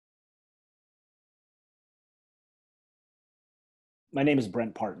My name is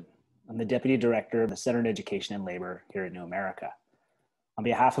Brent Parton. I'm the Deputy Director of the Center on Education and Labor here at New America. On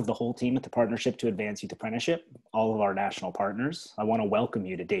behalf of the whole team at the Partnership to Advance Youth Apprenticeship, all of our national partners, I want to welcome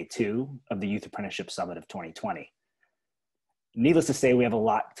you to Day 2 of the Youth Apprenticeship Summit of 2020. Needless to say, we have a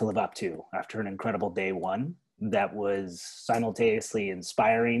lot to live up to after an incredible Day 1 that was simultaneously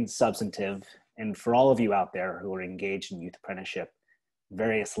inspiring, substantive, and for all of you out there who are engaged in youth apprenticeship,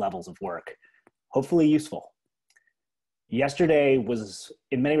 various levels of work, hopefully useful. Yesterday was,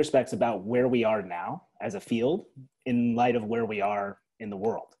 in many respects, about where we are now as a field in light of where we are in the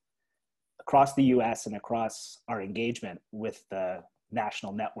world. Across the US and across our engagement with the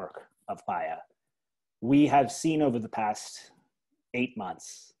national network of PAYA, we have seen over the past 8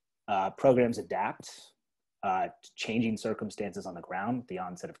 months programs adapt to changing circumstances on the ground, the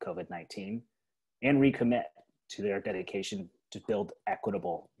onset of COVID-19, and recommit to their dedication to build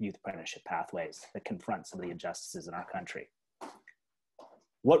equitable youth apprenticeship pathways that confront some of the injustices in our country.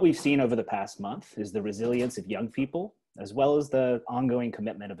 What we've seen over the past month is the resilience of young people, as well as the ongoing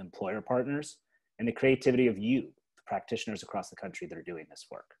commitment of employer partners and the creativity of you, the practitioners across the country that are doing this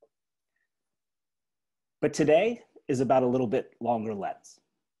work. But today is about a little bit longer lens.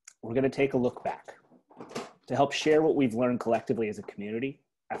 We're going to take a look back to help share what we've learned collectively as a community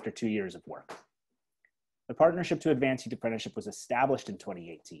after 2 years of work. The Partnership to Advance Youth Apprenticeship was established in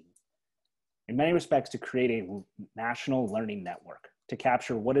 2018, in many respects to create a national learning network to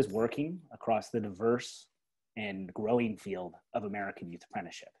capture what is working across the diverse and growing field of American youth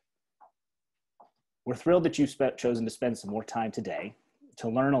apprenticeship. We're thrilled that you've chosen to spend some more time today to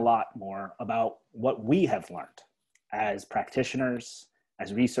learn a lot more about what we have learned as practitioners,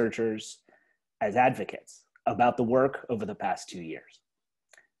 as researchers, as advocates about the work over the past 2 years.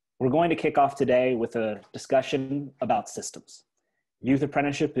 We're going to kick off today with a discussion about systems. Youth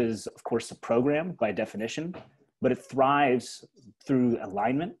apprenticeship is, of course, a program by definition, but it thrives through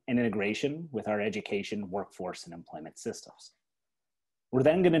alignment and integration with our education, workforce, and employment systems. We're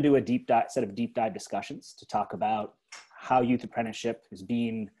then going to do a set of deep dive discussions to talk about how youth apprenticeship is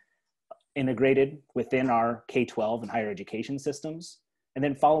being integrated within our K-12 and higher education systems. And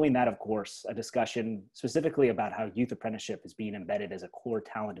then following that, of course, a discussion specifically about how youth apprenticeship is being embedded as a core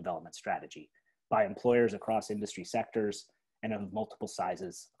talent development strategy by employers across industry sectors and of multiple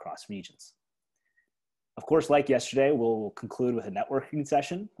sizes across regions. Of course, like yesterday, we'll conclude with a networking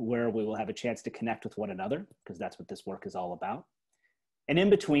session where we will have a chance to connect with one another, because that's what this work is all about. And in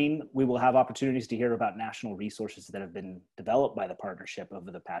between, we will have opportunities to hear about national resources that have been developed by the partnership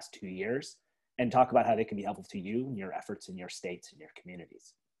over the past 2 years, and talk about how they can be helpful to you and your efforts in your states and your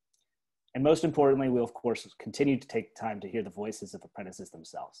communities. And most importantly, we'll of course continue to take time to hear the voices of apprentices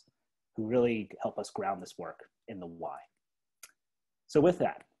themselves, who really help us ground this work in the why. So with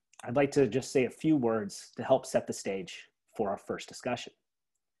that, I'd like to just say a few words to help set the stage for our first discussion.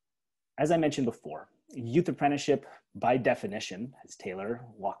 As I mentioned before, youth apprenticeship by definition, as Taylor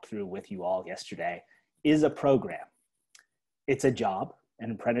walked through with you all yesterday, is a program. It's a job. An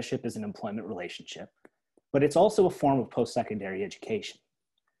apprenticeship is an employment relationship, but it's also a form of post-secondary education.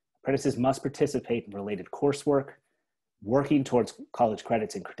 Apprentices must participate in related coursework, working towards college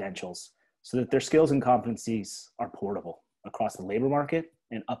credits and credentials so that their skills and competencies are portable across the labor market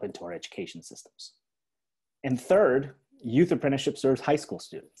and up into our education systems. And third, youth apprenticeship serves high school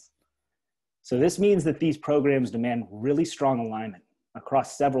students. So this means that these programs demand really strong alignment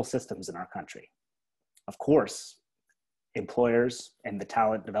across several systems in our country. Of course, employers and the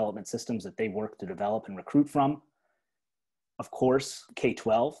talent development systems that they work to develop and recruit from. Of course,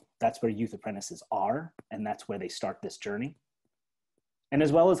 K-12, that's where youth apprentices are, and that's where they start this journey. And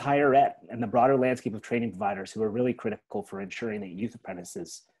as well as higher ed and the broader landscape of training providers who are really critical for ensuring that youth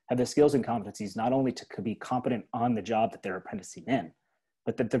apprentices have the skills and competencies not only to be competent on the job that they're apprenticing in,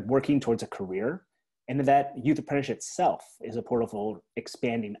 but that they're working towards a career, and that youth apprenticeship itself is a portal for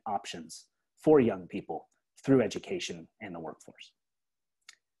expanding options for young people through education and the workforce.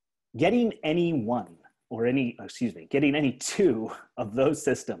 Getting any two of those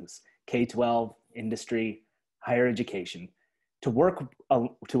systems, K-12, industry, higher education, to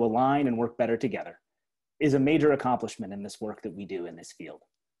align and work better together is a major accomplishment in this work that we do in this field.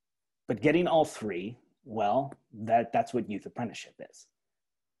 But getting all three, well, that's what youth apprenticeship is.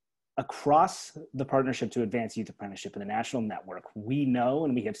 Across the Partnership to Advance Youth Apprenticeship and the national network, we know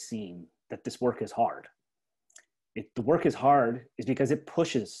and we have seen that this work is hard. The work is hard is because it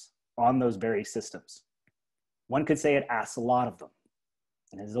pushes on those very systems. One could say it asks a lot of them.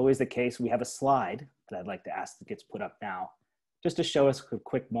 And as is always the case, we have a slide that I'd like to ask that gets put up now, just to show us a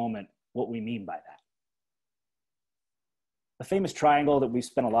quick moment what we mean by that. The famous triangle that we've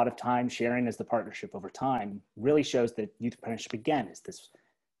spent a lot of time sharing as the partnership over time really shows that youth apprenticeship, again, is this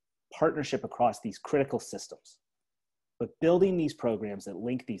partnership across these critical systems. But building these programs that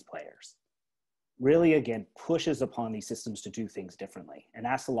link these players really, again, pushes upon these systems to do things differently and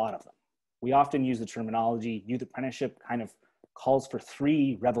asks a lot of them. We often use the terminology youth apprenticeship kind of calls for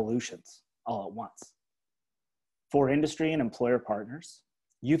 3 revolutions all at once. For industry and employer partners,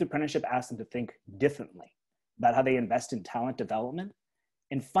 youth apprenticeship asks them to think differently about how they invest in talent development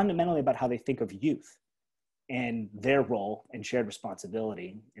and fundamentally about how they think of youth and their role and shared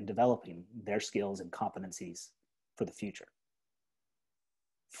responsibility in developing their skills and competencies for the future.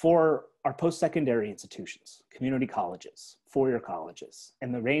 For our post-secondary institutions, community colleges, four-year colleges,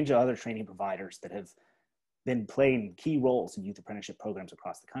 and the range of other training providers that have been playing key roles in youth apprenticeship programs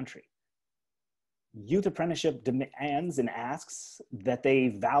across the country, youth apprenticeship demands and asks that they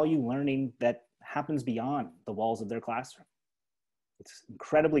value learning that happens beyond the walls of their classroom. It's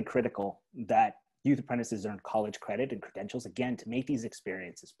incredibly critical that youth apprentices earn college credit and credentials, again, to make these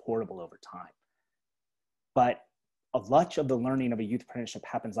experiences portable over time. But much of the learning of a youth apprenticeship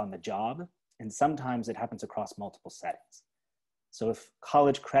happens on the job, and sometimes it happens across multiple settings. So if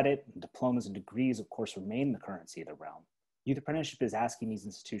college credit, and diplomas, and degrees, of course, remain the currency of the realm, youth apprenticeship is asking these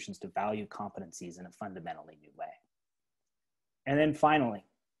institutions to value competencies in a fundamentally new way. And then finally,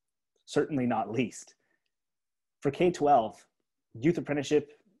 certainly not least, for K-12, youth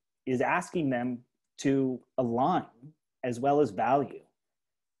apprenticeship is asking them to align as well as value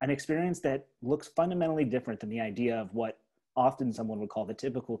an experience that looks fundamentally different than the idea of what often someone would call the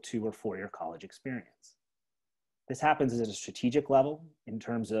typical 2 or 4-year college experience. This happens at a strategic level in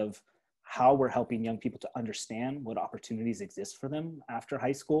terms of how we're helping young people to understand what opportunities exist for them after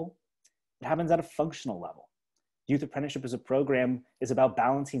high school. It happens at a functional level. Youth apprenticeship as a program is about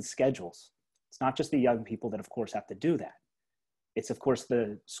balancing schedules. It's not just the young people that, of course, have to do that. It's, of course,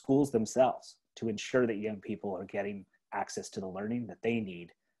 the schools themselves to ensure that young people are getting access to the learning that they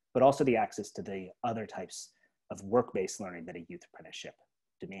need, but also the access to the other types of work-based learning that a youth apprenticeship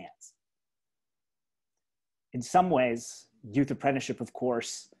demands. In some ways, youth apprenticeship, of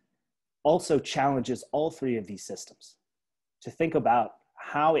course, also challenges all 3 of these systems to think about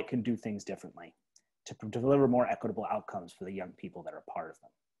how it can do things differently to deliver more equitable outcomes for the young people that are part of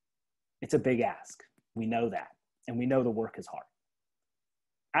them. It's a big ask. We know that, and we know the work is hard.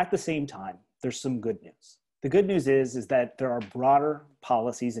 At the same time, there's some good news. The good news is that there are broader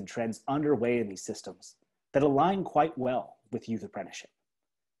policies and trends underway in these systems that align quite well with youth apprenticeship.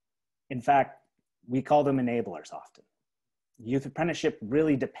 In fact, we call them enablers often. Youth apprenticeship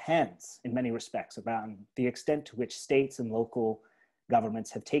really depends in many respects about the extent to which states and local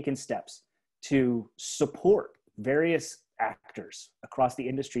governments have taken steps to support various actors across the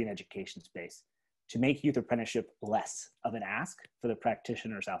industry and education space to make youth apprenticeship less of an ask for the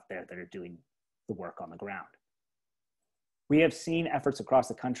practitioners out there that are doing the work on the ground. We have seen efforts across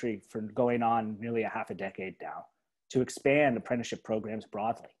the country for going on nearly a half a decade now to expand apprenticeship programs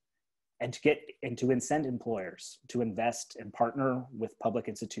broadly and to incent employers to invest and partner with public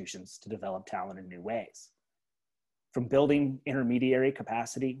institutions to develop talent in new ways. From building intermediary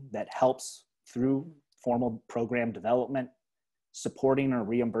capacity that helps through formal program development, supporting or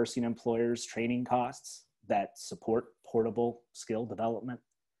reimbursing employers' training costs that support portable skill development,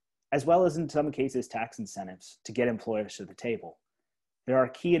 as well as in some cases tax incentives to get employers to the table. There are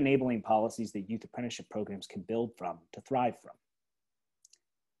key enabling policies that youth apprenticeship programs can build from to thrive from.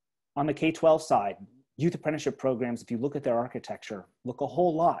 On the K-12 side, youth apprenticeship programs, if you look at their architecture, look a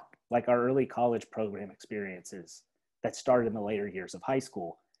whole lot like our early college program experiences that started in the later years of high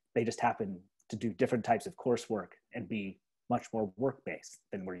school. They just happen to do different types of coursework and be much more work-based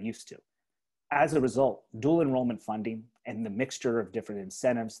than we're used to. As a result, dual enrollment funding and the mixture of different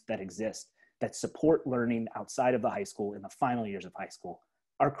incentives that exist that support learning outside of the high school in the final years of high school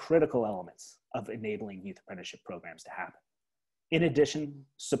are critical elements of enabling youth apprenticeship programs to happen. In addition,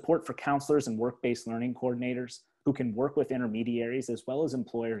 support for counselors and work-based learning coordinators who can work with intermediaries as well as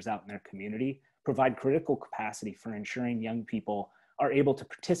employers out in their community provide critical capacity for ensuring young people are able to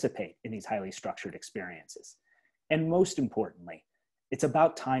participate in these highly structured experiences. And most importantly, it's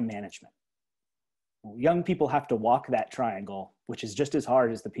about time management. Young people have to walk that triangle, which is just as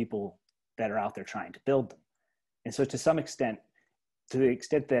hard as the people that are out there trying to build them. And so to some extent, to the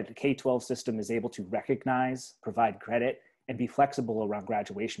extent that the K-12 system is able to recognize, provide credit, and be flexible around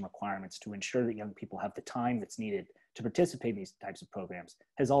graduation requirements to ensure that young people have the time that's needed to participate in these types of programs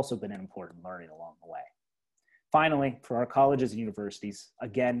has also been an important learning along the way. Finally, for our colleges and universities,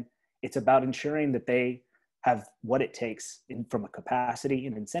 again, it's about ensuring that they have what it takes from a capacity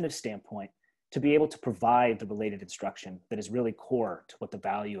and incentive standpoint to be able to provide the related instruction that is really core to what the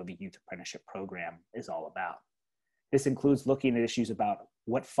value of a youth apprenticeship program is all about. This includes looking at issues about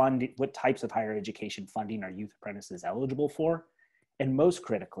what types of higher education funding are youth apprentices eligible for, and most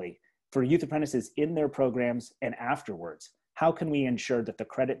critically, for youth apprentices in their programs and afterwards, how can we ensure that the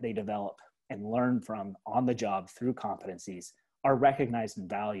credit they develop and learn from on the job through competencies are recognized and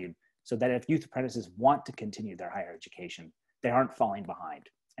valued, so that if youth apprentices want to continue their higher education, they aren't falling behind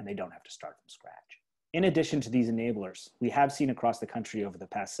and they don't have to start from scratch. In addition to these enablers, we have seen across the country over the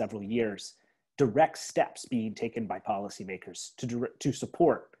past several years direct steps being taken by policymakers to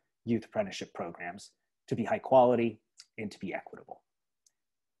support youth apprenticeship programs to be high quality and to be equitable.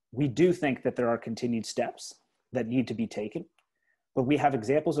 We do think that there are continued steps that need to be taken, but we have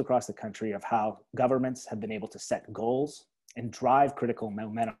examples across the country of how governments have been able to set goals and drive critical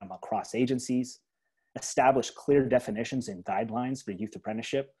momentum across agencies, establish clear definitions and guidelines for youth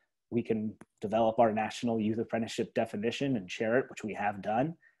apprenticeship. We can develop our national youth apprenticeship definition and share it, which we have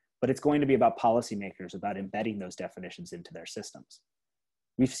done, but it's going to be about policymakers, about embedding those definitions into their systems.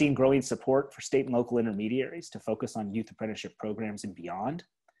 We've seen growing support for state and local intermediaries to focus on youth apprenticeship programs and beyond.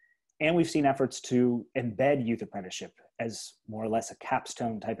 And we've seen efforts to embed youth apprenticeship as more or less a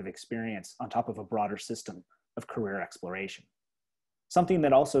capstone type of experience on top of a broader system of career exploration. Something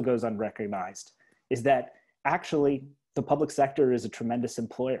that also goes unrecognized is that actually the public sector is a tremendous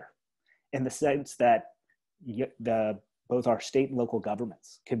employer in the sense that both our state and local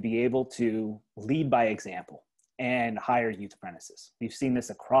governments can be able to lead by example and hire youth apprentices. We've seen this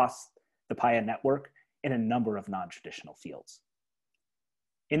across the PAYA network in a number of non-traditional fields.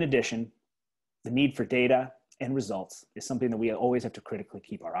 In addition, the need for data and results is something that we always have to critically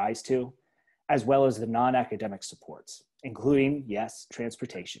keep our eyes to, as well as the non-academic supports, including, yes,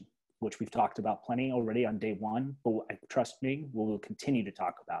 transportation, which we've talked about plenty already on day one, but trust me, we will continue to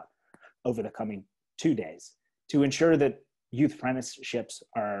talk about over the coming 2 days to ensure that youth apprenticeships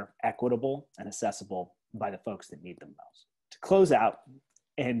are equitable and accessible by the folks that need them most. To close out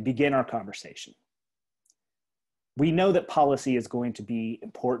and begin our conversation, we know that policy is going to be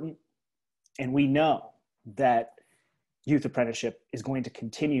important, and we know that youth apprenticeship is going to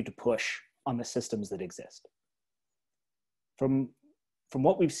continue to push on the systems that exist. From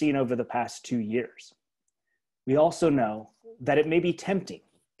what we've seen over the past 2 years, we also know that it may be tempting,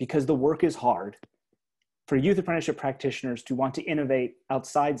 because the work is hard, for youth apprenticeship practitioners to want to innovate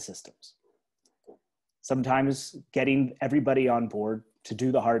outside systems. Sometimes getting everybody on board to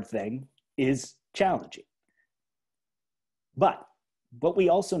do the hard thing is challenging. But what we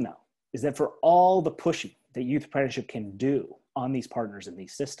also know is that for all the pushing that youth apprenticeship can do on these partners in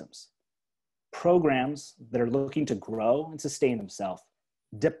these systems, programs that are looking to grow and sustain themselves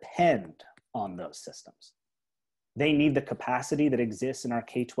depend on those systems. They need the capacity that exists in our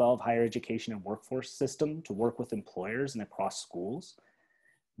K-12 higher education and workforce system to work with employers and across schools.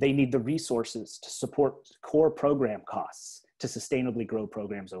 They need the resources to support core program costs to sustainably grow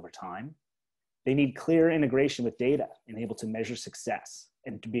programs over time. They need clear integration with data and able to measure success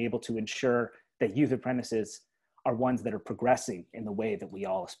and to be able to ensure that youth apprentices are ones that are progressing in the way that we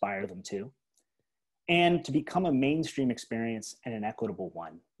all aspire them to. And to become a mainstream experience and an equitable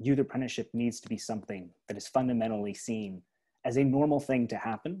one, youth apprenticeship needs to be something that is fundamentally seen as a normal thing to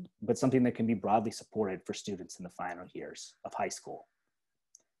happen, but something that can be broadly supported for students in the final years of high school.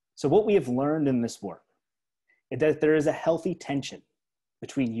 So what we have learned in this work is that there is a healthy tension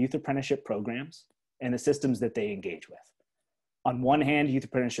between youth apprenticeship programs and the systems that they engage with. On one hand, youth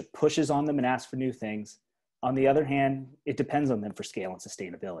apprenticeship pushes on them and asks for new things. On the other hand, it depends on them for scale and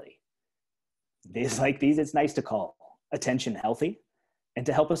sustainability. Days like these, it's nice to call attention healthy, and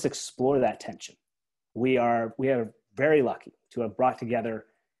to help us explore that tension, we are very lucky to have brought together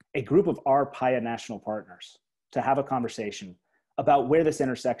a group of our PAYA national partners to have a conversation about where this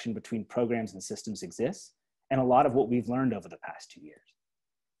intersection between programs and systems exists, and a lot of what we've learned over the past 2 years.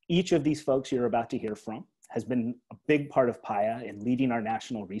 Each of these folks you're about to hear from has been a big part of PAYA in leading our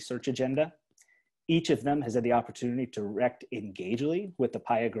national research agenda. Each of them has had the opportunity to direct engagely with the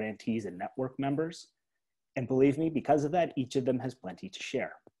PAYA grantees and network members. And believe me, because of that, each of them has plenty to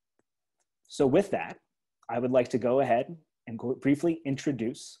share. So with that, I would like to go ahead and briefly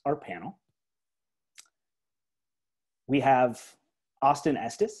introduce our panel. We have Austin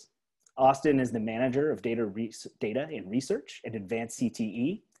Estes. Austin is the manager of data and research at Advanced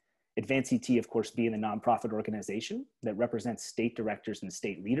CTE. Advanced CTE, of course, being the nonprofit organization that represents state directors and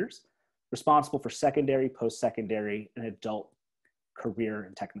state leaders responsible for secondary, post-secondary, and adult career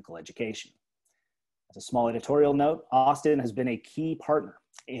and technical education. As a small editorial note, Austin has been a key partner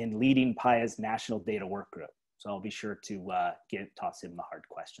in leading PAYA's national data work group. So I'll be sure to toss him the hard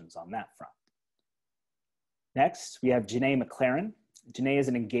questions on that front. Next, we have Janay McClarin. Janay is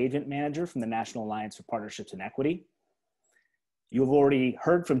an engagement manager from the National Alliance for Partnerships and Equity. You've already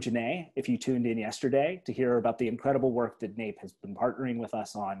heard from Janay if you tuned in yesterday to hear about the incredible work that NAPE has been partnering with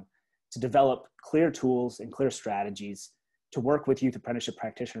us on to develop clear tools and clear strategies to work with youth apprenticeship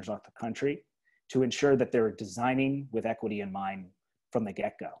practitioners across the country to ensure that they're designing with equity in mind from the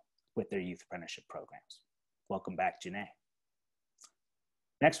get-go with their youth apprenticeship programs. Welcome back, Janay.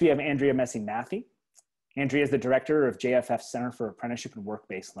 Next, we have Andrea Messing-Mathie. Andrea is the director of JFF Center for Apprenticeship and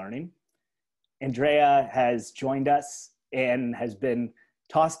Work-Based Learning. Andrea has joined us and has been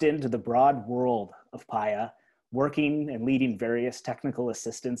tossed into the broad world of PAYA, working and leading various technical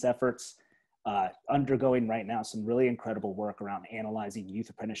assistance efforts, undergoing right now some really incredible work around analyzing youth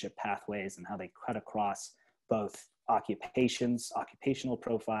apprenticeship pathways and how they cut across both occupations, occupational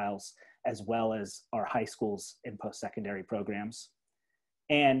profiles, as well as our high schools and post-secondary programs.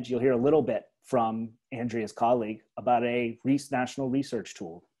 And you'll hear a little bit from Andrea's colleague about a national research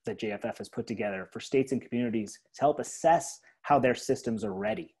tool that JFF has put together for states and communities to help assess how their systems are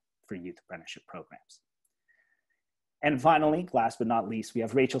ready for youth apprenticeship programs. And finally, last but not least, we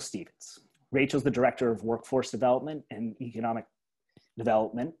have Rachael Stephens. Rachel's the Director of Workforce Development and Economic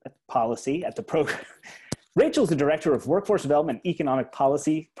Development Policy at the program. Rachel's the Director of Workforce Development and Economic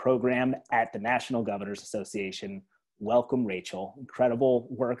Policy Program at the National Governors Association. Welcome, Rachael. Incredible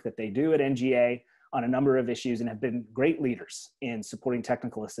work that they do at NGA on a number of issues and have been great leaders in supporting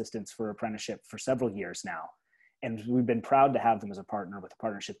technical assistance for apprenticeship for several years now. And we've been proud to have them as a partner with the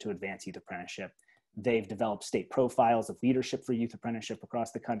Partnership to Advance Youth Apprenticeship. They've developed state profiles of leadership for youth apprenticeship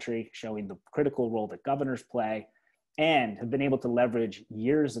across the country, showing the critical role that governors play, and have been able to leverage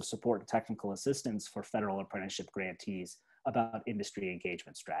years of support and technical assistance for federal apprenticeship grantees about industry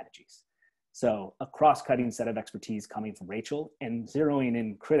engagement strategies. So a cross-cutting set of expertise coming from Rachael and zeroing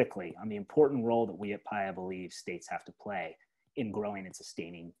in critically on the important role that we at PAYA believe states have to play in growing and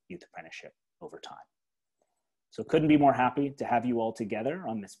sustaining youth apprenticeship over time. So couldn't be more happy to have you all together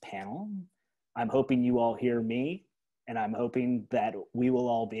on this panel. I'm hoping you all hear me, and I'm hoping that we will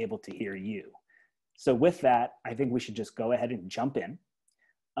all be able to hear you. So with that, I think we should just go ahead and jump in.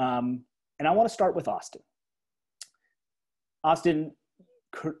 And I want to start with Austin. Austin,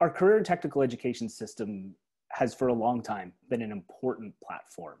 our career and technical education system has for a long time been an important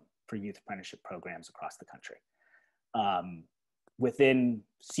platform for youth apprenticeship programs across the country. Within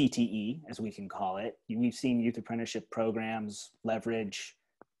CTE, as we can call it, we've seen youth apprenticeship programs leverage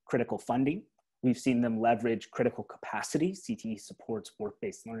critical funding. We've seen them leverage critical capacity. CTE supports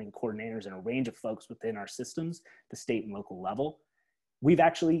work-based learning coordinators and a range of folks within our systems, the state and local level. We've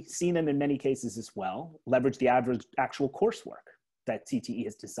actually seen them in many cases as well, leverage the actual coursework that CTE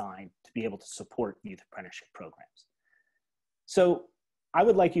has designed to be able to support youth apprenticeship programs. So I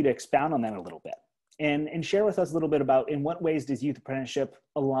would like you to expound on that a little bit and share with us a little bit about in what ways does youth apprenticeship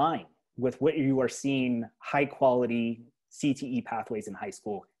align with what you are seeing high quality CTE pathways in high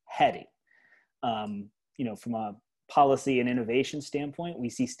school heading. You know, from a policy and innovation standpoint,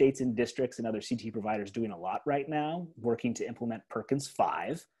 we see states and districts and other CTE providers doing a lot right now, working to implement Perkins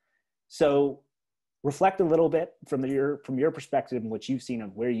 5. So reflect a little bit from your perspective and what you've seen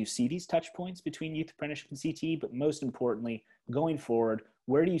of where you see these touch points between youth apprenticeship and CTE, but most importantly, going forward,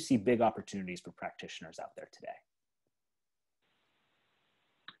 where do you see big opportunities for practitioners out there today?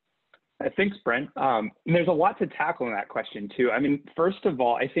 Thanks, Brent. There's a lot to tackle in that question too. I mean, first of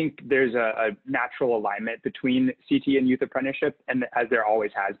all, I think there's a natural alignment between CTE and youth apprenticeship, and as there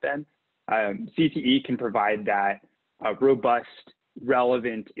always has been. CTE can provide that robust,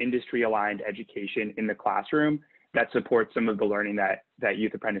 relevant, industry-aligned education in the classroom that supports some of the learning that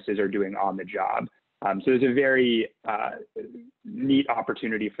youth apprentices are doing on the job. So there's a very neat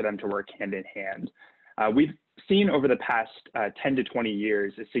opportunity for them to work hand in hand. We've seen over the past 10 to 20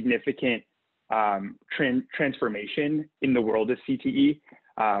 years a significant transformation in the world of CTE.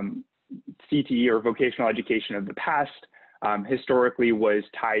 CTE, or vocational education of the past, historically was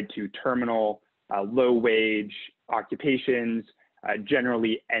tied to terminal, low-wage occupations,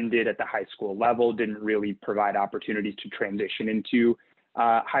 generally ended at the high school level, didn't really provide opportunities to transition into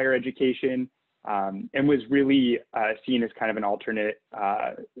higher education, and was really seen as kind of an alternate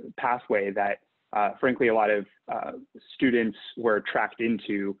pathway that frankly, a lot of students were tracked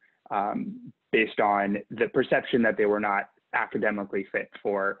into based on the perception that they were not academically fit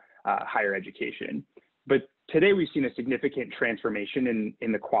for higher education. But today we've seen a significant transformation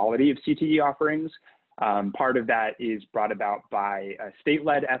in the quality of CTE offerings. Part of that is brought about by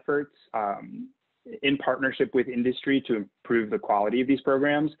state-led efforts in partnership with industry to improve the quality of these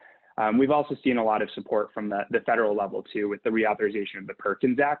programs. We've also seen a lot of support from the federal level too, with the reauthorization of the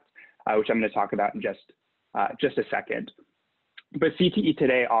Perkins Act, which I'm going to talk about in just just a second. But CTE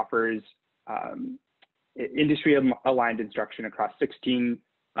today offers industry-aligned instruction across 16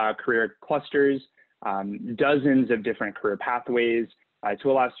 career clusters, dozens of different career pathways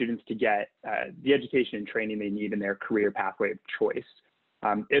to allow students to get the education and training they need in their career pathway of choice.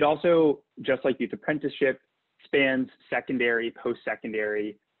 It also, just like youth apprenticeship, spans secondary,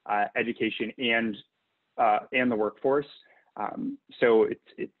 post-secondary education and the workforce. So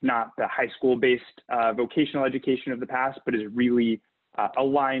it's not the high school-based vocational education of the past, but is really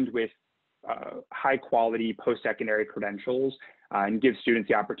aligned with high-quality post-secondary credentials and gives students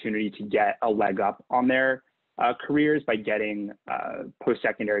the opportunity to get a leg up on their careers by getting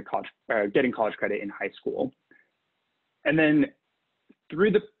post-secondary college, getting college credit in high school. And then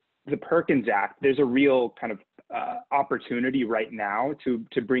through the Perkins Act, there's a real kind of opportunity right now to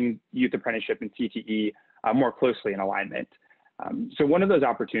bring youth apprenticeship and CTE more closely in alignment. So one of those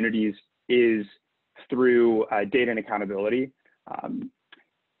opportunities is through data and accountability.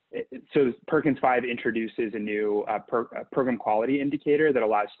 So Perkins 5 introduces a new program quality indicator that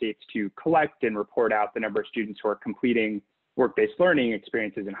allows states to collect and report out the number of students who are completing work-based learning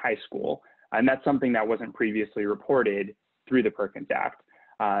experiences in high school. And that's something that wasn't previously reported through the Perkins Act.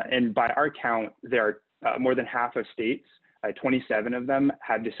 And by our count, there are more than half of states, 27 of them,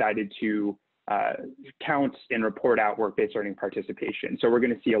 have decided to count and report out work-based learning participation. So we're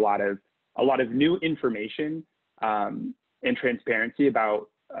going to see a lot of new information and transparency about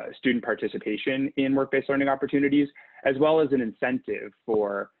student participation in work-based learning opportunities, as well as an incentive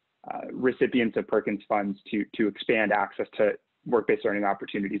for recipients of Perkins funds to expand access to work-based learning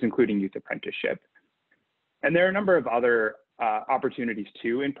opportunities, including youth apprenticeship. And there are a number of other opportunities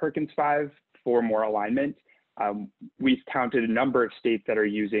too in Perkins 5 for more alignment. We've counted a number of states that are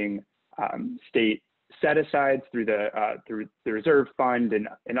using state set-asides through the reserve fund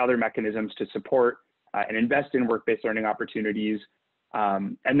and other mechanisms to support and invest in work-based learning opportunities.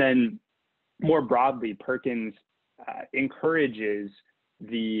 And then more broadly, Perkins encourages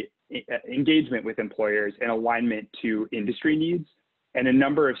the engagement with employers and alignment to industry needs. And a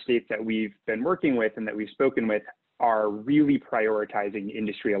number of states that we've been working with and that we've spoken with are really prioritizing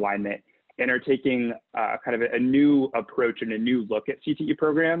industry alignment and are taking kind of a new approach and a new look at CTE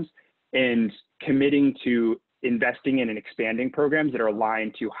programs and committing to investing in and expanding programs that are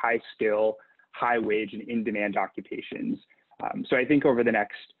aligned to high skill, high wage, and in-demand occupations. So I think over the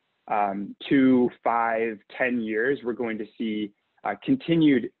next 2, 5, 10 years, we're going to see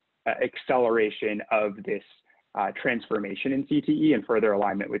continued acceleration of this transformation in CTE and further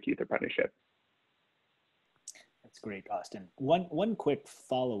alignment with youth apprenticeship. That's great, Austin. One quick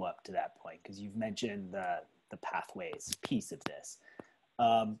follow-up to that point, because you've mentioned the pathways piece of this.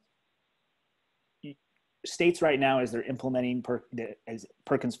 States right now, as they're implementing, as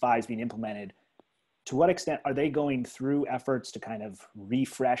Perkins 5 is being implemented, to what extent are they going through efforts to kind of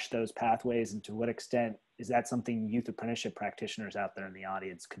refresh those pathways, and to what extent is that something youth apprenticeship practitioners out there in the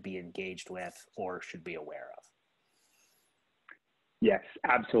audience could be engaged with or should be aware of? Yes,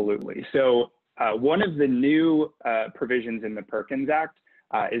 absolutely. So one of the new provisions in the Perkins Act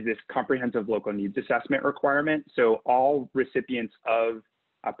is this comprehensive local needs assessment requirement. So all recipients of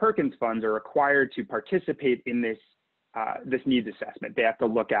Perkins funds are required to participate in this needs assessment. They have to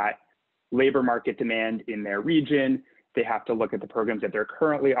look at labor market demand in their region. They have to look at the programs that they're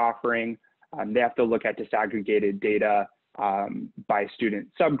currently offering. They have to look at disaggregated data by student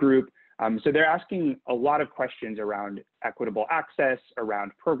subgroup. So they're asking a lot of questions around equitable access,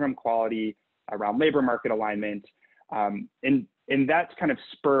 around program quality, around labor market alignment. And that's kind of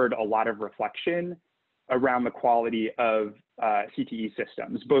spurred a lot of reflection around the quality of CTE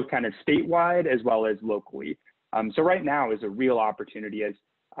systems, both kind of statewide as well as locally. So right now is a real opportunity as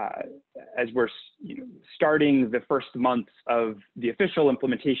we're starting the first months of the official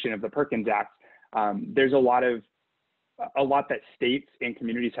implementation of the Perkins Act. There's a lot that states and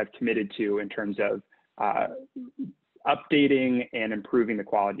communities have committed to in terms of updating and improving the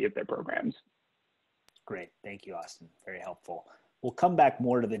quality of their programs. Great, thank you, Austin. Very helpful. We'll come back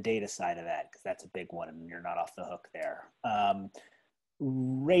more to the data side of that because that's a big one and you're not off the hook there.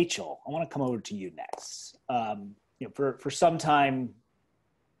 Rachael, I want to come over to you next. For some time,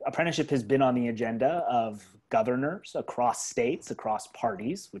 apprenticeship has been on the agenda of governors across states, across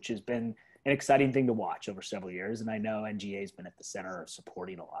parties, which has been an exciting thing to watch over several years. And I know NGA has been at the center of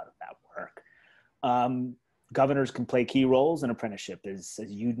supporting a lot of that work. Governors can play key roles in apprenticeship, as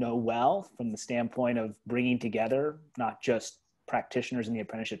you know well, from the standpoint of bringing together not just practitioners in the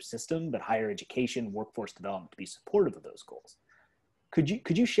apprenticeship system, but higher education, workforce development to be supportive of those goals. Could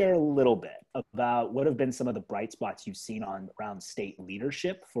you share a little bit about what have been some of the bright spots you've seen around state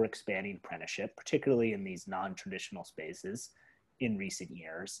leadership for expanding apprenticeship, particularly in these non-traditional spaces in recent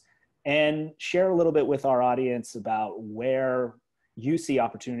years? And share a little bit with our audience about where you see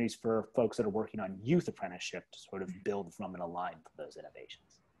opportunities for folks that are working on youth apprenticeship to sort of build from and align for those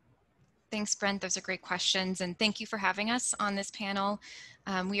innovations. Thanks, Brent. Those are great questions. And thank you for having us on this panel.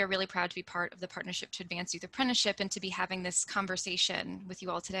 We are really proud to be part of the Partnership to Advance Youth Apprenticeship and to be having this conversation with you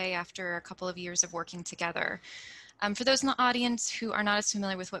all today after a couple of years of working together. For those in the audience who are not as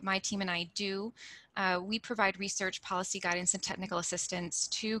familiar with what my team and I do, we provide research, policy guidance, and technical assistance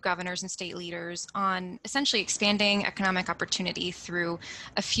to governors and state leaders on essentially expanding economic opportunity through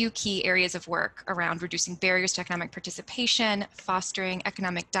a few key areas of work around reducing barriers to economic participation, fostering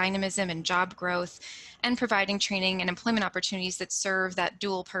economic dynamism and job growth, and providing training and employment opportunities that serve that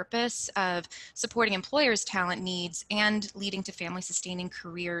dual purpose of supporting employers' talent needs and leading to family-sustaining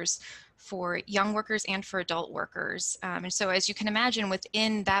careers for young workers and for adult workers. And so as you can imagine,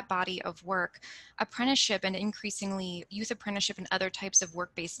 within that body of work, apprenticeship and increasingly youth apprenticeship and other types of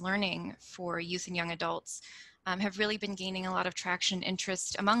work-based learning for youth and young adults have really been gaining a lot of traction and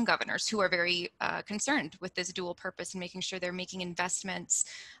interest among governors who are very concerned with this dual purpose and making sure they're making investments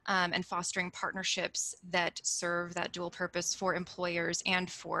and fostering partnerships that serve that dual purpose for employers and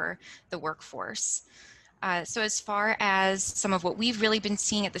for the workforce. So as far as some of what we've really been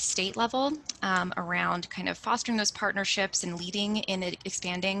seeing at the state level around kind of fostering those partnerships and leading in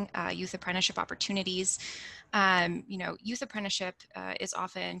expanding youth apprenticeship opportunities, youth apprenticeship is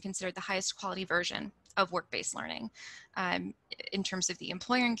often considered the highest quality version of work-based learning in terms of the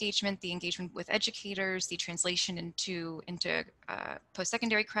employer engagement, the engagement with educators, the translation into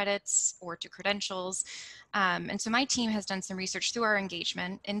post-secondary credits or to credentials. And so my team has done some research through our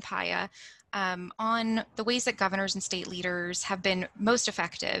engagement in PAYA on the ways that governors and state leaders have been most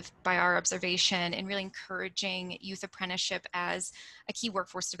effective by our observation in really encouraging youth apprenticeship as a key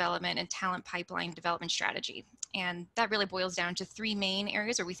workforce development and talent pipeline development strategy. And that really boils down to three main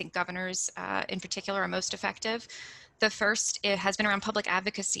areas where we think governors in particular are most effective. The first, it has been around public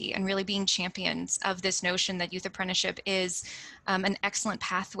advocacy and really being champions of this notion that youth apprenticeship is an excellent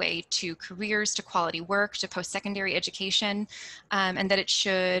pathway to careers, to quality work, to post-secondary education, and that it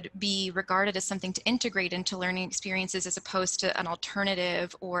should be regarded as something to integrate into learning experiences as opposed to an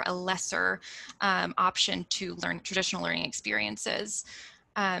alternative or a lesser option to traditional learning experiences.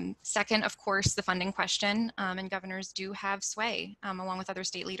 Second, of course, the funding question, and governors do have sway, along with other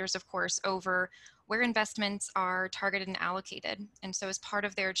state leaders, of course, over where investments are targeted and allocated. And so as part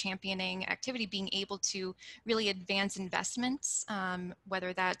of their championing activity, being able to really advance investments,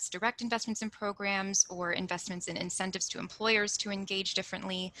 whether that's direct investments in programs or investments in incentives to employers to engage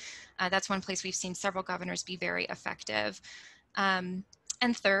differently, that's one place we've seen several governors be very effective.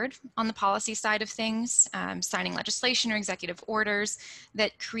 And third, on the policy side of things, signing legislation or executive orders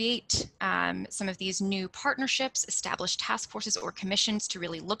that create some of these new partnerships, establish task forces or commissions to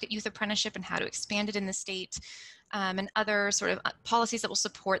really look at youth apprenticeship and how to expand it in the state, and other sort of policies that will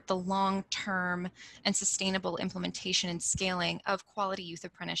support the long-term and sustainable implementation and scaling of quality youth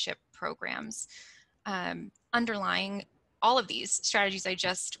apprenticeship programs. Underlying all of these strategies I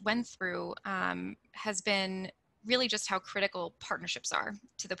just went through has been really just how critical partnerships are,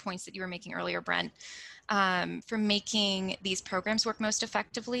 to the points that you were making earlier, Brent, for making these programs work most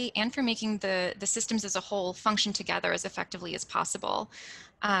effectively and for making the systems as a whole function together as effectively as possible.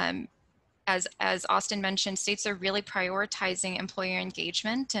 As Austin mentioned, states are really prioritizing employer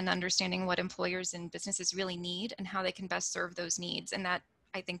engagement and understanding what employers and businesses really need and how they can best serve those needs. And that,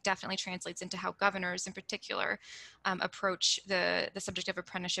 I think, definitely translates into how governors in particular approach the subject of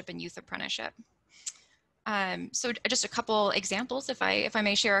apprenticeship and youth apprenticeship. So just a couple examples, if I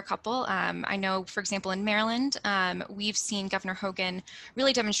may share a couple. I know, for example, in Maryland, we've seen Governor Hogan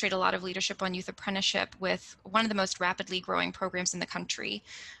really demonstrate a lot of leadership on youth apprenticeship with one of the most rapidly growing programs in the country.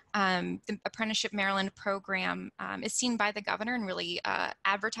 The Apprenticeship Maryland program is seen by the governor and really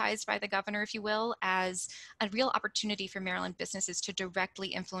advertised by the governor, if you will, as a real opportunity for Maryland businesses to directly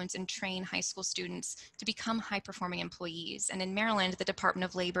influence and train high school students to become high-performing employees. And in Maryland, the Department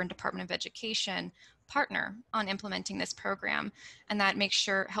of Labor and Department of Education partner on implementing this program, and that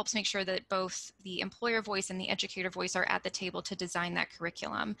helps make sure that both the employer voice and the educator voice are at the table to design that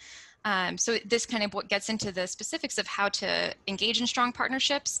curriculum. So this kind of what gets into the specifics of how to engage in strong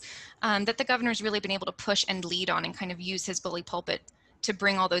partnerships that the governor's really been able to push and lead on and kind of use his bully pulpit to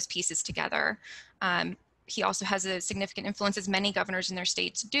bring all those pieces together. He also has a significant influence, as many governors in their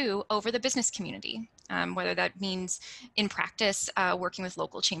states do, over the business community. whether that means in practice working with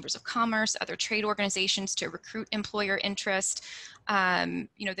local chambers of commerce, other trade organizations to recruit employer interest.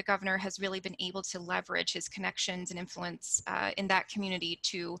 The governor has really been able to leverage his connections and influence in that community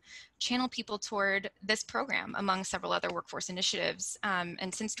to channel people toward this program among several other workforce initiatives.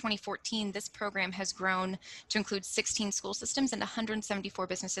 And since 2014, this program has grown to include 16 school systems and 174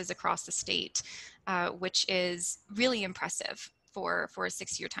 businesses across the state, which is really impressive for a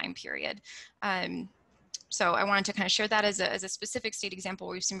 6-year time period. So I wanted to kind of share that as a specific state example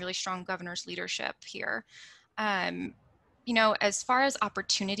where we've seen really strong governor's leadership here. As far as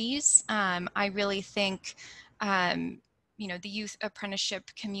opportunities, I really think, the youth apprenticeship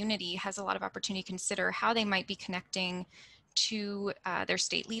community has a lot of opportunity to consider how they might be connecting to their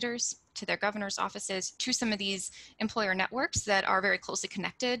state leaders, to their governor's offices, to some of these employer networks that are very closely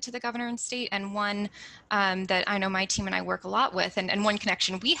connected to the governor and state. And one that I know my team and I work a lot with, and one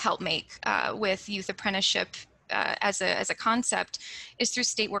connection we help make with youth apprenticeship as a concept is through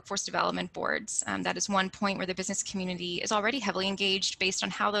state workforce development boards. That is one point where the business community is already heavily engaged based on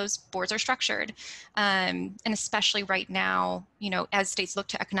how those boards are structured. And especially right now, as states look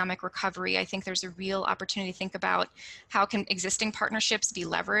to economic recovery, I think there's a real opportunity to think about how can existing partnerships be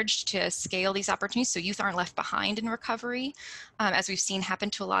leveraged to scale these opportunities so youth aren't left behind in recovery, as we've seen happen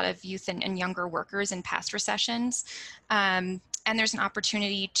to a lot of youth and younger workers in past recessions. And there's an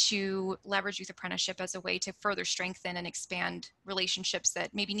opportunity to leverage youth apprenticeship as a way to further strengthen and expand relationships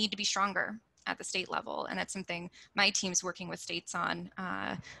that maybe need to be stronger at the state level. And that's something my team's working with states on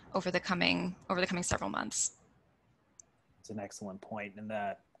over the coming several months. It's an excellent point, and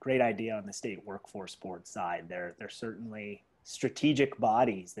a great idea on the state workforce board side. They're certainly strategic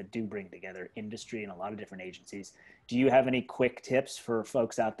bodies that do bring together industry and a lot of different agencies. Do you have any quick tips for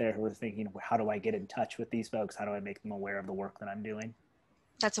folks out there who are thinking, how do I get in touch with these folks? How do I make them aware of the work that I'm doing?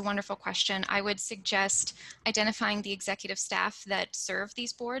 That's a wonderful question. I would suggest identifying the executive staff that serve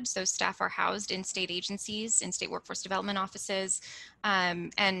these boards. Those staff are housed in state agencies, in state workforce development offices,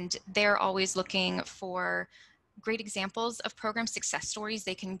 and they're always looking for great examples of program success stories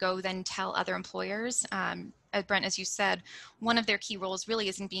they can go then tell other employers. Brent, as you said, one of their key roles really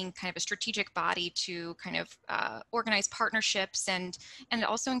is in being kind of a strategic body to kind of organize partnerships and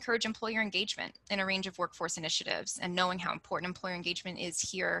also encourage employer engagement in a range of workforce initiatives. And knowing how important employer engagement is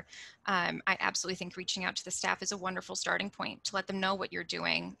here, I absolutely think reaching out to the staff is a wonderful starting point to let them know what you're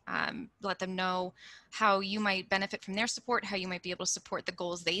doing, let them know how you might benefit from their support, how you might be able to support the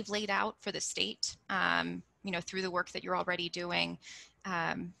goals they've laid out for the state, through the work that you're already doing.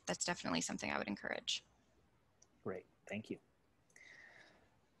 That's definitely something I would encourage. Great, thank you.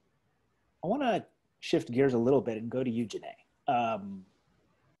 I want to shift gears a little bit and go to you, Janay.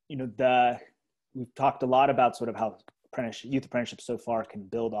 We've talked a lot about sort of how youth apprenticeship so far can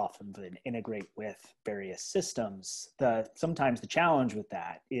build off of and integrate with various systems. Sometimes the challenge with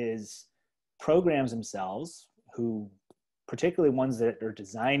that is programs themselves, who particularly ones that are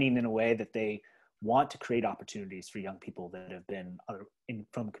designing in a way that they want to create opportunities for young people that have been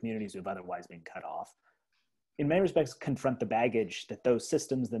from communities who have otherwise been cut off, in many respects confront the baggage that those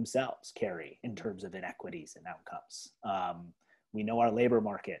systems themselves carry in terms of inequities and outcomes. We know our labor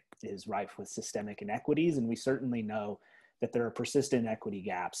market is rife with systemic inequities, and we certainly know that there are persistent equity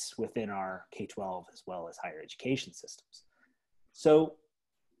gaps within our K-12 as well as higher education systems. So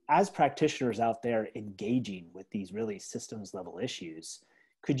as practitioners out there engaging with these really systems level issues,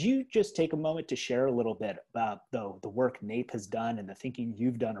 could you just take a moment to share a little bit about the work NAEP has done and the thinking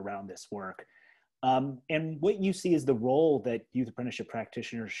you've done around this work, and what you see as the role that youth apprenticeship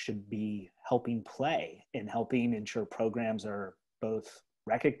practitioners should be helping play in helping ensure programs are both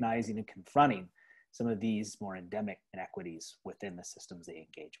recognizing and confronting some of these more endemic inequities within the systems they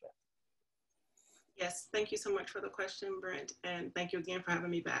engage with? Yes, thank you so much for the question, Brent, and thank you again for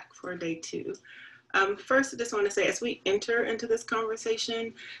having me back for day 2. First, I just want to say, as we enter into this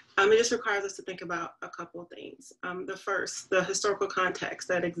conversation, it just requires us to think about a couple of things. The first, the historical context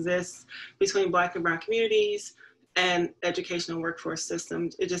that exists between Black and Brown communities and educational workforce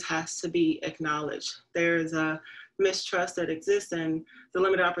systems. It just has to be acknowledged. There's a mistrust that exists, and the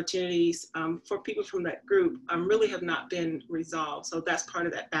limited opportunities for people from that group really have not been resolved. So that's part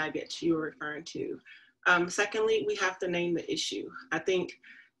of that baggage you were referring to. Secondly, we have to name the issue. I think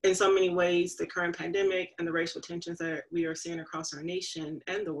in so many ways, the current pandemic and the racial tensions that we are seeing across our nation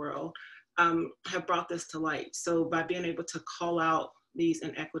and the world have brought this to light. So by being able to call out these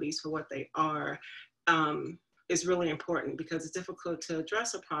inequities for what they are is really important, because it's difficult to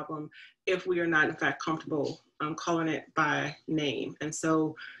address a problem if we are not in fact comfortable calling it by name. And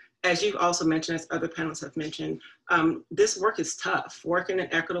so as you've also mentioned, as other panelists have mentioned, this work is tough. Working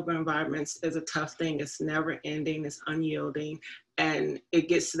in equitable environments is a tough thing. It's never ending, it's unyielding. And it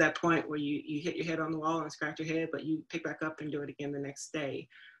gets to that point where you hit your head on the wall and scratch your head, but you pick back up and do it again the next day.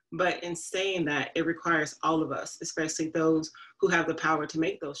 But in saying that, it requires all of us, especially those who have the power to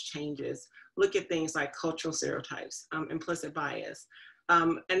make those changes, look at things like cultural stereotypes, implicit bias.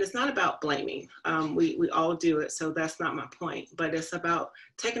 And it's not about blaming. We all do it, so that's not my point. But it's about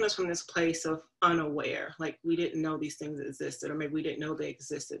taking us from this place of unaware, like we didn't know these things existed, or maybe we didn't know they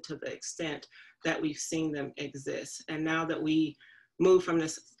existed to the extent that we've seen them exist. And now that we move from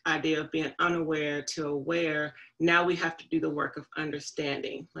this idea of being unaware to aware, now we have to do the work of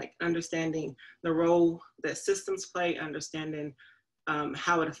understanding, like understanding the role that systems play, understanding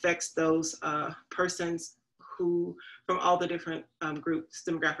how it affects those persons who, from all the different groups,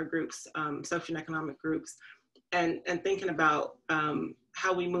 demographic groups, social and economic groups, and thinking about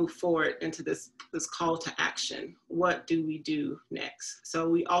how we move forward into this call to action. What do we do next? So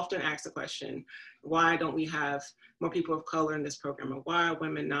we often ask the question, why don't we have more people of color in this program? Or why are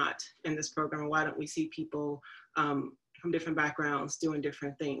women not in this program? Or why don't we see people from different backgrounds doing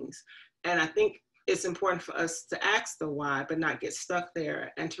different things? And I think it's important for us to ask the why, but not get stuck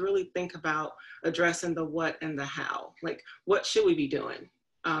there, and to really think about addressing the what and the how. Like, what should we be doing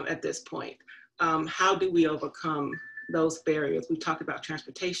at this point? How do we overcome those barriers? We talked about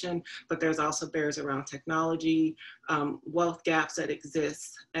transportation, but there's also barriers around technology, wealth gaps that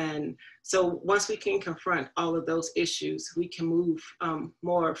exist. And so once we can confront all of those issues, we can move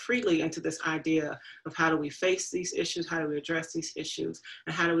more freely into this idea of how do we face these issues, how do we address these issues,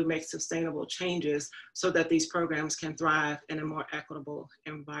 and how do we make sustainable changes so that these programs can thrive in a more equitable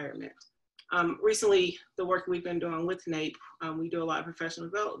environment. Recently, the work we've been doing with NAEP, we do a lot of professional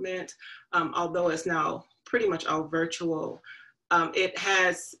development, although it's now pretty much all virtual. It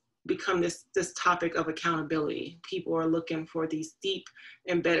has become this topic of accountability. People are looking for these deep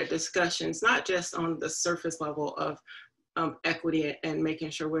embedded discussions, not just on the surface level of equity and making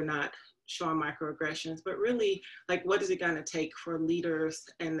sure we're not showing microaggressions, but really, like, what is it going to take for leaders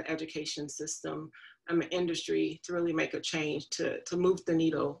in the education system and the industry to really make a change, to move the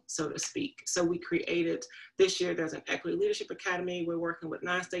needle, so to speak. So we created, this year, there's an Equity Leadership Academy. We're working with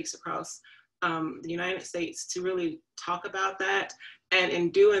 9 states across the United States to really talk about that. And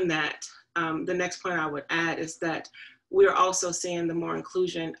in doing that, the next point I would add is that we're also seeing the more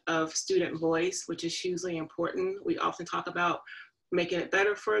inclusion of student voice, which is hugely important. We often talk about making it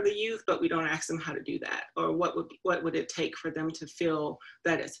better for the youth, but we don't ask them how to do that, or what would it take for them to feel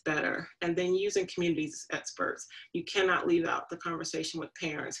that it's better. And then using communities as experts. You cannot leave out the conversation with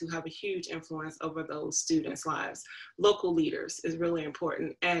parents who have a huge influence over those students' lives. Local leaders is really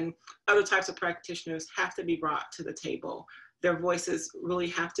important, and other types of practitioners have to be brought to the table. Their voices really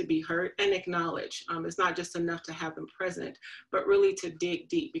have to be heard and acknowledged. It's not just enough to have them present, but really to dig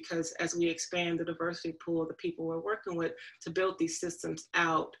deep, because as we expand the diversity pool of the people we're working with to build these systems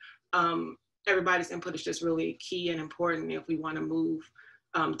out, everybody's input is just really key and important if we want to move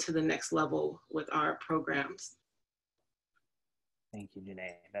to the next level with our programs. Thank you,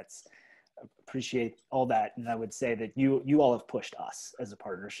 Janay. Appreciate all that. And I would say that you all have pushed us as a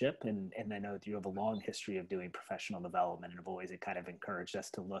partnership. And I know that you have a long history of doing professional development and have always kind of encouraged us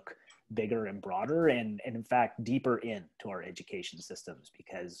to look bigger and broader and in fact, deeper into our education systems,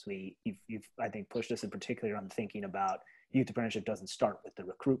 because you've, I think, pushed us in particular on thinking about youth apprenticeship doesn't start with the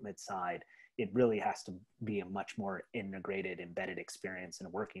recruitment side. It really has to be a much more integrated, embedded experience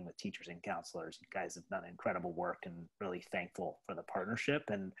in working with teachers and counselors. You guys have done incredible work, and really thankful for the partnership,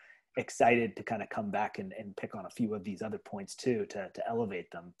 and excited to kind of come back and pick on a few of these other points too, to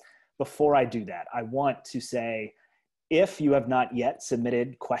elevate them. Before I do that, I want to say, if you have not yet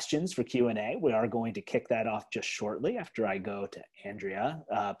submitted questions for Q&A, we are going to kick that off just shortly after I go to Andrea.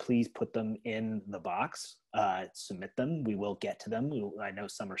 Please put them in the box, submit them. We will get to them. I know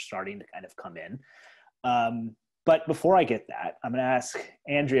some are starting to kind of come in. But before I get that, I'm going to ask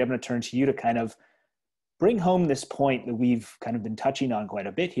Andrea, I'm going to turn to you to kind of bring home this point that we've kind of been touching on quite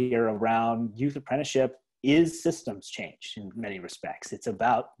a bit here around youth apprenticeship is systems change in many respects. It's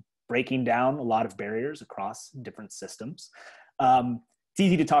about breaking down a lot of barriers across different systems. It's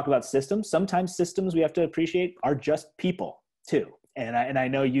easy to talk about systems. Sometimes systems, we have to appreciate, are just people too. And I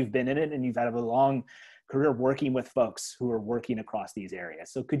know you've been in it and you've had a long career working with folks who are working across these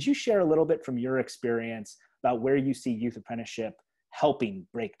areas. So could you share a little bit from your experience about where you see youth apprenticeship helping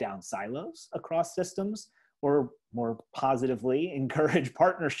break down silos across systems, or more positively encourage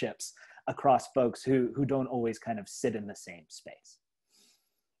partnerships across folks who don't always kind of sit in the same space?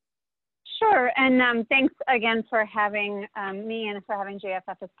 Sure, and thanks again for having me and for having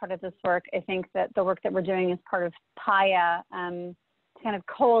JFF as part of this work. I think that the work that we're doing as part of PAYA to kind of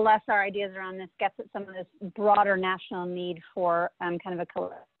coalesce our ideas around this gets at some of this broader national need for kind of a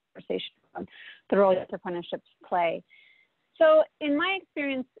conversation on the role that apprenticeships play. So in my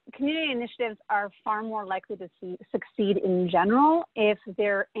experience, community initiatives are far more likely to succeed in general if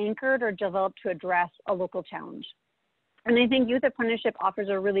they're anchored or developed to address a local challenge. And I think youth apprenticeship offers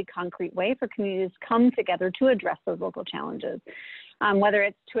a really concrete way for communities to come together to address those local challenges, whether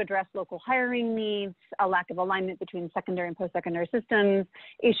it's to address local hiring needs, a lack of alignment between secondary and post-secondary systems,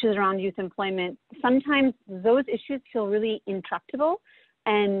 issues around youth employment. Sometimes those issues feel really intractable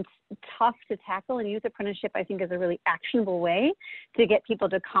and tough to tackle, and youth apprenticeship, I think, is a really actionable way to get people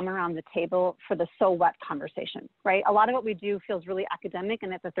to come around the table for the so what conversation, right? A lot of what we do feels really academic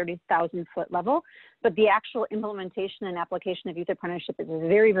and at the 30,000-foot level, but the actual implementation and application of youth apprenticeship is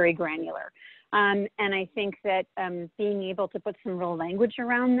very, very granular. And I think that being able to put some real language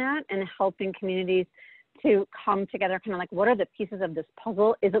around that and helping communities to come together, kind of like, what are the pieces of this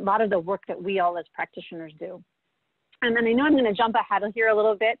puzzle, is a lot of the work that we all as practitioners do. And then I know I'm going to jump ahead here a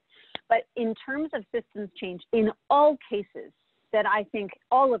little bit, but in terms of systems change, in all cases that I think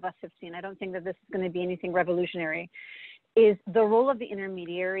all of us have seen, I don't think that this is going to be anything revolutionary, is the role of the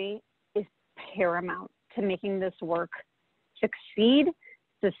intermediary is paramount to making this work succeed,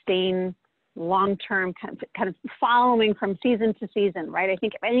 sustain, long-term, kind of following from season to season, right? I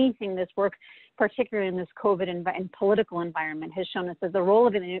think if anything, this work, particularly in this COVID and political environment, has shown us that the role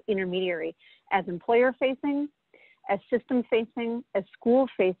of an intermediary as employer-facing, as system-facing, as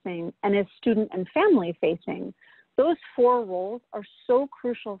school-facing, and as student and family-facing, those four roles are so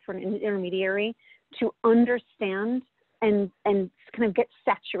crucial for an intermediary to understand and kind of get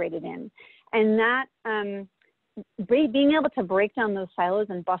saturated in. And that being able to break down those silos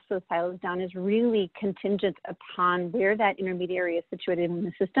and bust those silos down is really contingent upon where that intermediary is situated in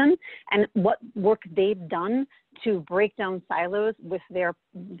the system and what work they've done to break down silos with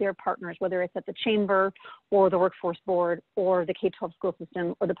their partners, whether it's at the chamber or the workforce board or the K-12 school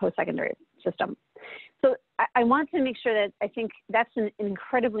system or the post-secondary system. So I want to make sure that I think that's an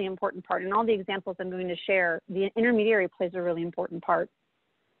incredibly important part. In all the examples I'm going to share, the intermediary plays a really important part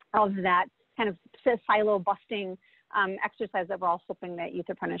of that kind of silo busting exercise that we're all hoping that youth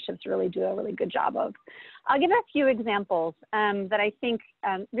apprenticeships really do a really good job of. I'll give a few examples that I think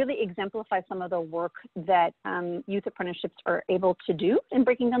really exemplify some of the work that youth apprenticeships are able to do in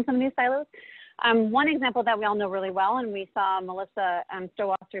breaking down some of these silos. One example that we all know really well, and we saw Melissa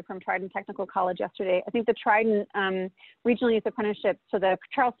Stowasser from Trident Technical College yesterday, I think the Trident Regional Youth Apprenticeship, so the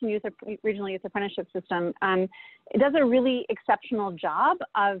Charleston Regional Youth Apprenticeship System, it does a really exceptional job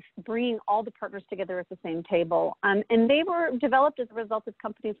of bringing all the partners together at the same table. And they were developed as a result of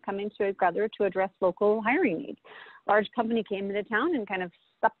companies coming together to address local hiring needs. Large company came into town and kind of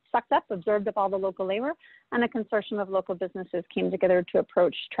sucked up, absorbed up all the local labor, and a consortium of local businesses came together to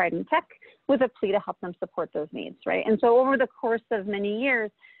approach Trident Tech with a plea to help them support those needs, right? And so over the course of many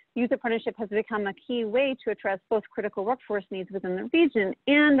years, youth apprenticeship has become a key way to address both critical workforce needs within the region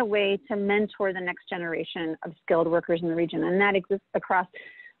and a way to mentor the next generation of skilled workers in the region. And that exists across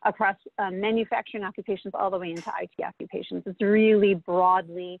manufacturing occupations all the way into IT occupations. It's really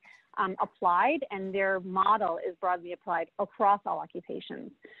broadly applied, and their model is broadly applied across all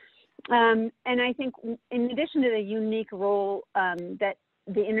occupations. And I think in addition to the unique role that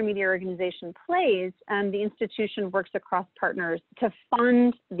the intermediary organization plays, the institution works across partners to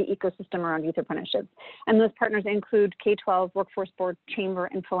fund the ecosystem around youth apprenticeships. And those partners include K-12, Workforce Board, Chamber,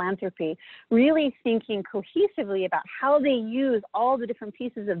 and Philanthropy, really thinking cohesively about how they use all the different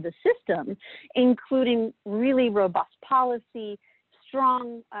pieces of the system, including really robust policy,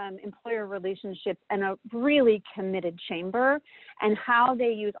 strong employer relationships, and a really committed chamber, and how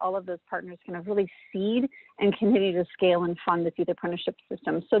they use all of those partners kind of really seed and continue to scale and fund this youth apprenticeship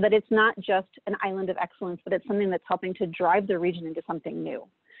system so that it's not just an island of excellence, but it's something that's helping to drive the region into something new.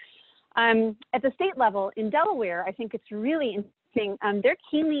 At the state level in Delaware, I think it's really interesting. They're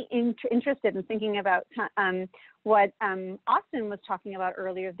keenly interested in thinking about what Austin was talking about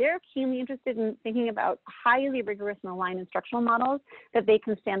earlier. They're keenly interested in thinking about highly rigorous and aligned instructional models that they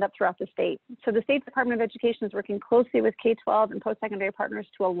can stand up throughout the state. So the State Department of Education is working closely with K-12 and post-secondary partners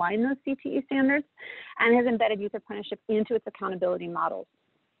to align those CTE standards and has embedded youth apprenticeship into its accountability models,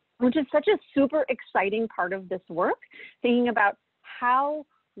 which is such a super exciting part of this work, thinking about how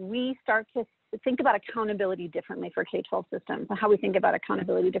we start to think about accountability differently for K-12 systems, and how we think about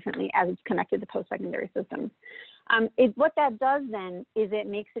accountability differently as it's connected to post-secondary systems. What that does then is it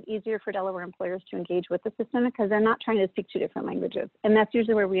makes it easier for Delaware employers to engage with the system because they're not trying to speak two different languages. And that's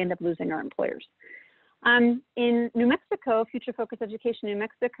usually where we end up losing our employers. In New Mexico, Future Focus Education New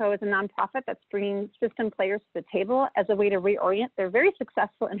Mexico is a nonprofit that's bringing system players to the table as a way to reorient their very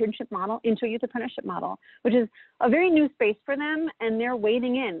successful internship model into a youth apprenticeship model, which is a very new space for them, and they're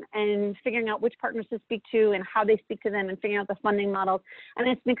wading in and figuring out which partners to speak to and how they speak to them and figuring out the funding models. And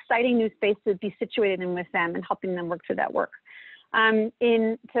it's an exciting new space to be situated in with them and helping them work through that work.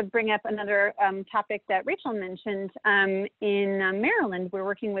 To bring up another topic that Rachael mentioned, in Maryland, we're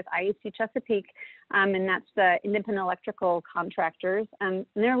working with IEC Chesapeake, and that's the independent electrical contractors. And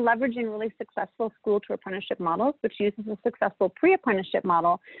they're leveraging really successful school to apprenticeship models, which uses a successful pre-apprenticeship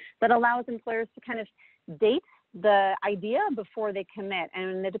model that allows employers to kind of date the idea before they commit.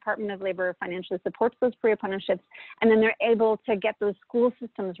 And the Department of Labor financially supports those pre-apprenticeships, and then they're able to get those school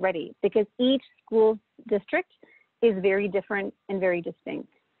systems ready because each school district is very different and very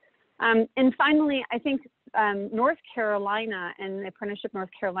distinct. And finally, I think North Carolina and Apprenticeship North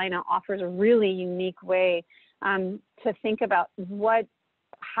Carolina offers a really unique way to think about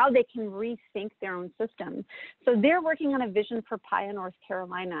how they can rethink their own system. So they're working on a vision for PAYA North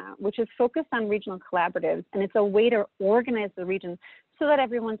Carolina, which is focused on regional collaboratives, and it's a way to organize the region so that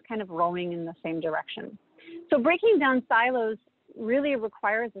everyone's kind of rowing in the same direction. So breaking down silos really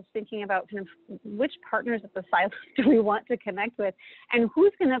requires us thinking about kind of which partners at the silos do we want to connect with, and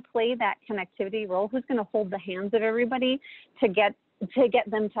who's going to play that connectivity role, who's going to hold the hands of everybody to get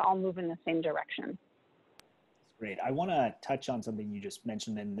them to all move in the same direction. That's great. I want to touch on something you just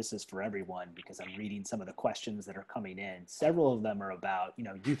mentioned, and this is for everyone because I'm reading some of the questions that are coming in. Several of them are about,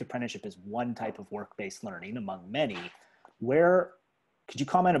 youth apprenticeship is one type of work-based learning among many. Could you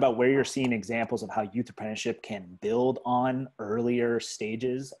comment about where you're seeing examples of how youth apprenticeship can build on earlier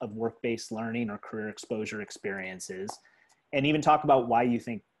stages of work-based learning or career exposure experiences, and even talk about why you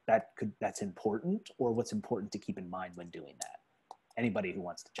think that's important or what's important to keep in mind when doing that? Anybody who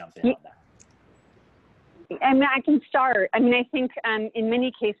wants to jump in on that. I mean, I can start. I mean, I think in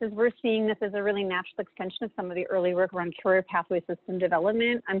many cases, we're seeing this as a really natural extension of some of the early work around career pathway system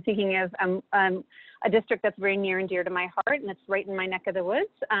development. I'm thinking of a district that's very near and dear to my heart, and it's right in my neck of the woods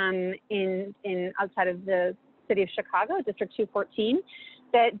in outside of the city of Chicago, District 214,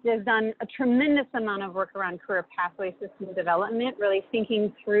 that has done a tremendous amount of work around career pathway system development, really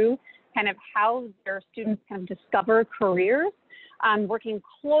thinking through kind of how their students kind of discover careers. Working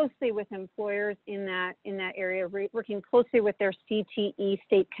closely with employers in that area, working closely with their CTE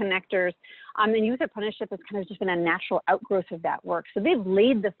state connectors, and youth apprenticeship has kind of just been a natural outgrowth of that work. So they've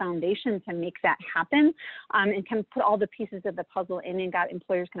laid the foundation to make that happen, and kind of put all the pieces of the puzzle in and got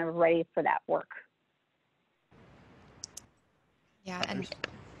employers kind of ready for that work. Yeah, and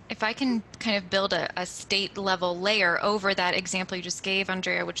if I can kind of build a state level layer over that example you just gave,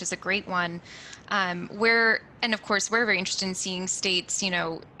 Andrea, which is a great one, and of course, we're very interested in seeing states,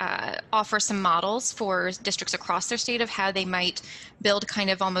 offer some models for districts across their state of how they might build kind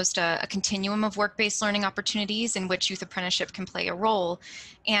of almost a continuum of work-based learning opportunities in which youth apprenticeship can play a role.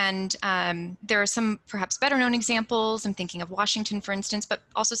 And there are some perhaps better known examples. I'm thinking of Washington, for instance, but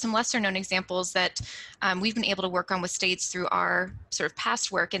also some lesser known examples that we've been able to work on with states through our sort of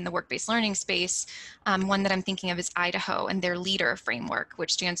past work in the work-based learning space. One that I'm thinking of is Idaho and their LEADER framework,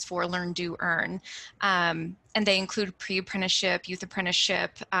 which stands for Learn, Do, Earn. And they include pre-apprenticeship, youth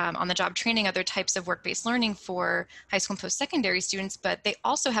apprenticeship, on-the-job training, other types of work-based learning for high school and post-secondary students, but they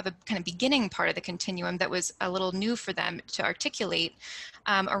also have a kind of beginning part of the continuum that was a little new for them to articulate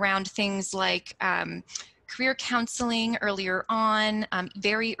around things like career counseling earlier on,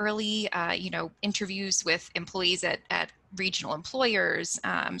 very early, interviews with employees at regional employers,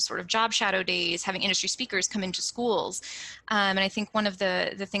 sort of job shadow days, having industry speakers come into schools. And I think one of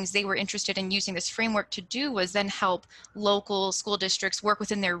the things they were interested in using this framework to do was then help local school districts work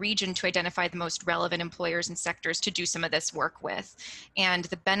within their region to identify the most relevant employers and sectors to do some of this work with. And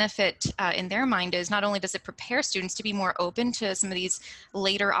the benefit in their mind is not only does it prepare students to be more open to some of these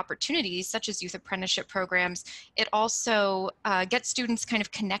later opportunities, such as youth apprenticeship programs, it also gets students kind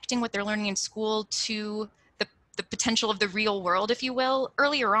of connecting what they're learning in school to the potential of the real world, if you will,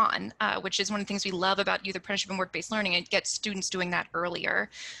 earlier on, which is one of the things we love about youth apprenticeship and work-based learning. It gets students doing that earlier.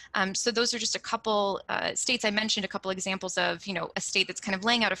 So those are just a couple states I mentioned, a couple examples of, a state that's kind of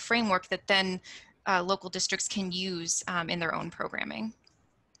laying out a framework that then local districts can use in their own programming.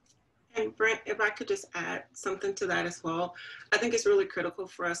 And Brent, if I could just add something to that as well, I think it's really critical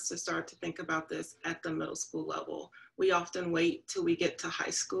for us to start to think about this at the middle school level, we often wait till we get to high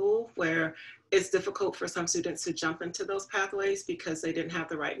school, where it's difficult for some students to jump into those pathways because they didn't have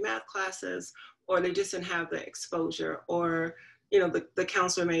the right math classes, or they just didn't have the exposure, or the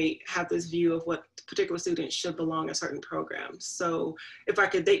counselor may have this view of what particular students should belong in certain programs. So if I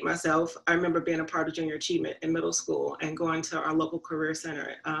could date myself, I remember being a part of Junior Achievement in middle school and going to our local career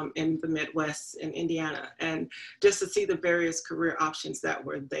center in the Midwest in Indiana, and just to see the various career options that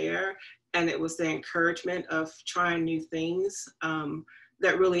were there. And it was the encouragement of trying new things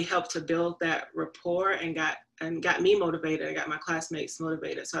that really helped to build that rapport and got me motivated and got my classmates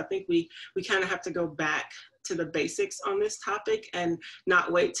motivated. So I think we kind of have to go back to the basics on this topic and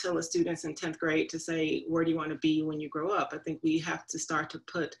not wait till the students in 10th grade to say, where do you want to be when you grow up? I think we have to start to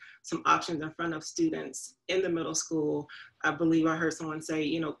put some options in front of students in the middle school. I believe I heard someone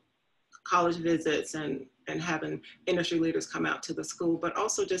say, college visits and having industry leaders come out to the school, but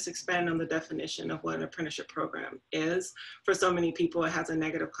also just expand on the definition of what an apprenticeship program is. For so many people, it has a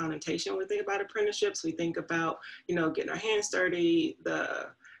negative connotation when we think about apprenticeships. We think about, getting our hands dirty, the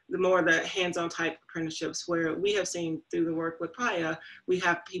more the hands-on type apprenticeships, where we have seen through the work with PAYA, we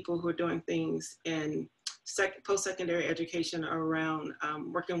have people who are doing things in post-secondary education around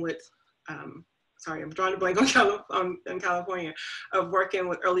working with, sorry, I'm drawing a blank on in California, of working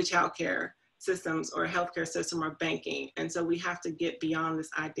with early child care systems or healthcare system or banking. And so we have to get beyond this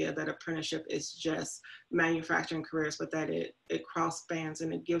idea that apprenticeship is just manufacturing careers, but that it cross bands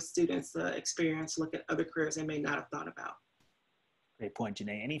and it gives students the experience to look at other careers they may not have thought about. Great point,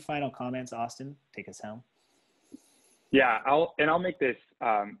 Janay. Any final comments, Austin? Take us home. Yeah, I'll make this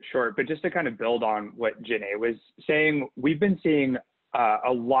short, but just to kind of build on what Janay was saying, we've been seeing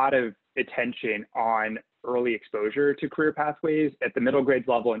a lot of attention on early exposure to career pathways at the middle grades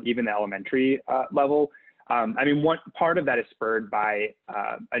level and even the elementary level. One part of that is spurred by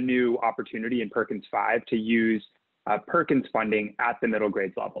a new opportunity in Perkins 5 to use Perkins funding at the middle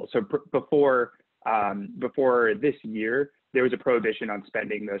grades level. So before this year, there was a prohibition on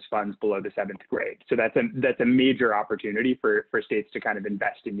spending those funds below the 7th grade. So that's a major opportunity for states to kind of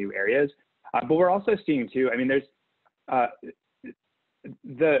invest in new areas. But we're also seeing too, there's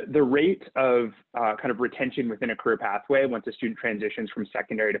the rate of kind of retention within a career pathway once a student transitions from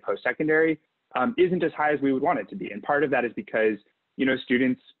secondary to post-secondary isn't as high as we would want it to be. And part of that is because,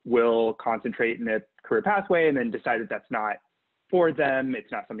 students will concentrate in the career pathway and then decide that that's not for them,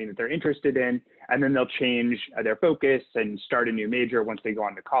 it's not something that they're interested in, and then they'll change their focus and start a new major once they go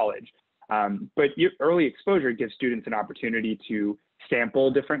on to college. But early exposure gives students an opportunity to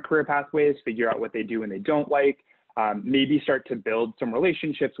sample different career pathways, figure out what they do and they don't like, maybe start to build some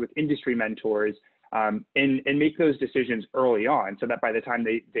relationships with industry mentors, and make those decisions early on so that by the time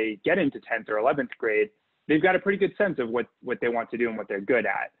they get into 10th or 11th grade, they've got a pretty good sense of what they want to do and what they're good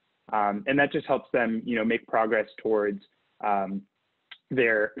at. And that just helps them, make progress towards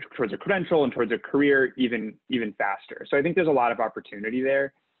towards a credential and towards a career even faster. So I think there's a lot of opportunity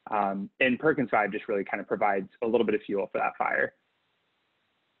there. And Perkins 5 just really kind of provides a little bit of fuel for that fire.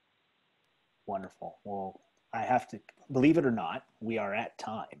 Wonderful. Well, I have to, believe it or not, we are at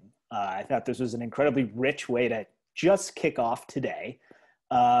time. I thought this was an incredibly rich way to just kick off today.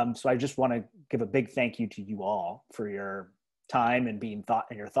 So I just want to give a big thank you to you all for your time and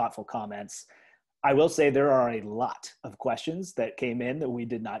your thoughtful comments. I will say there are a lot of questions that came in that we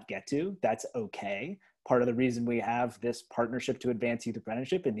did not get to. That's okay. Part of the reason we have this partnership to advance youth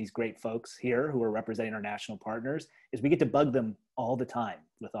apprenticeship and these great folks here who are representing our national partners is we get to bug them all the time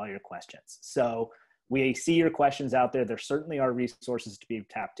with all your questions. So we see your questions out there. There certainly are resources to be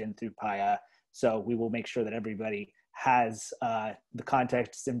tapped in through PAYA. So we will make sure that everybody has the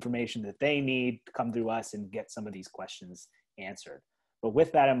context information that they need to come through us and get some of these questions answered. But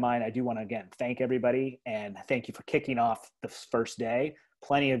with that in mind, I do want to, again, thank everybody and thank you for kicking off the first day.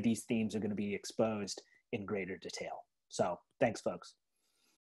 Plenty of these themes are going to be exposed in greater detail. So thanks, folks.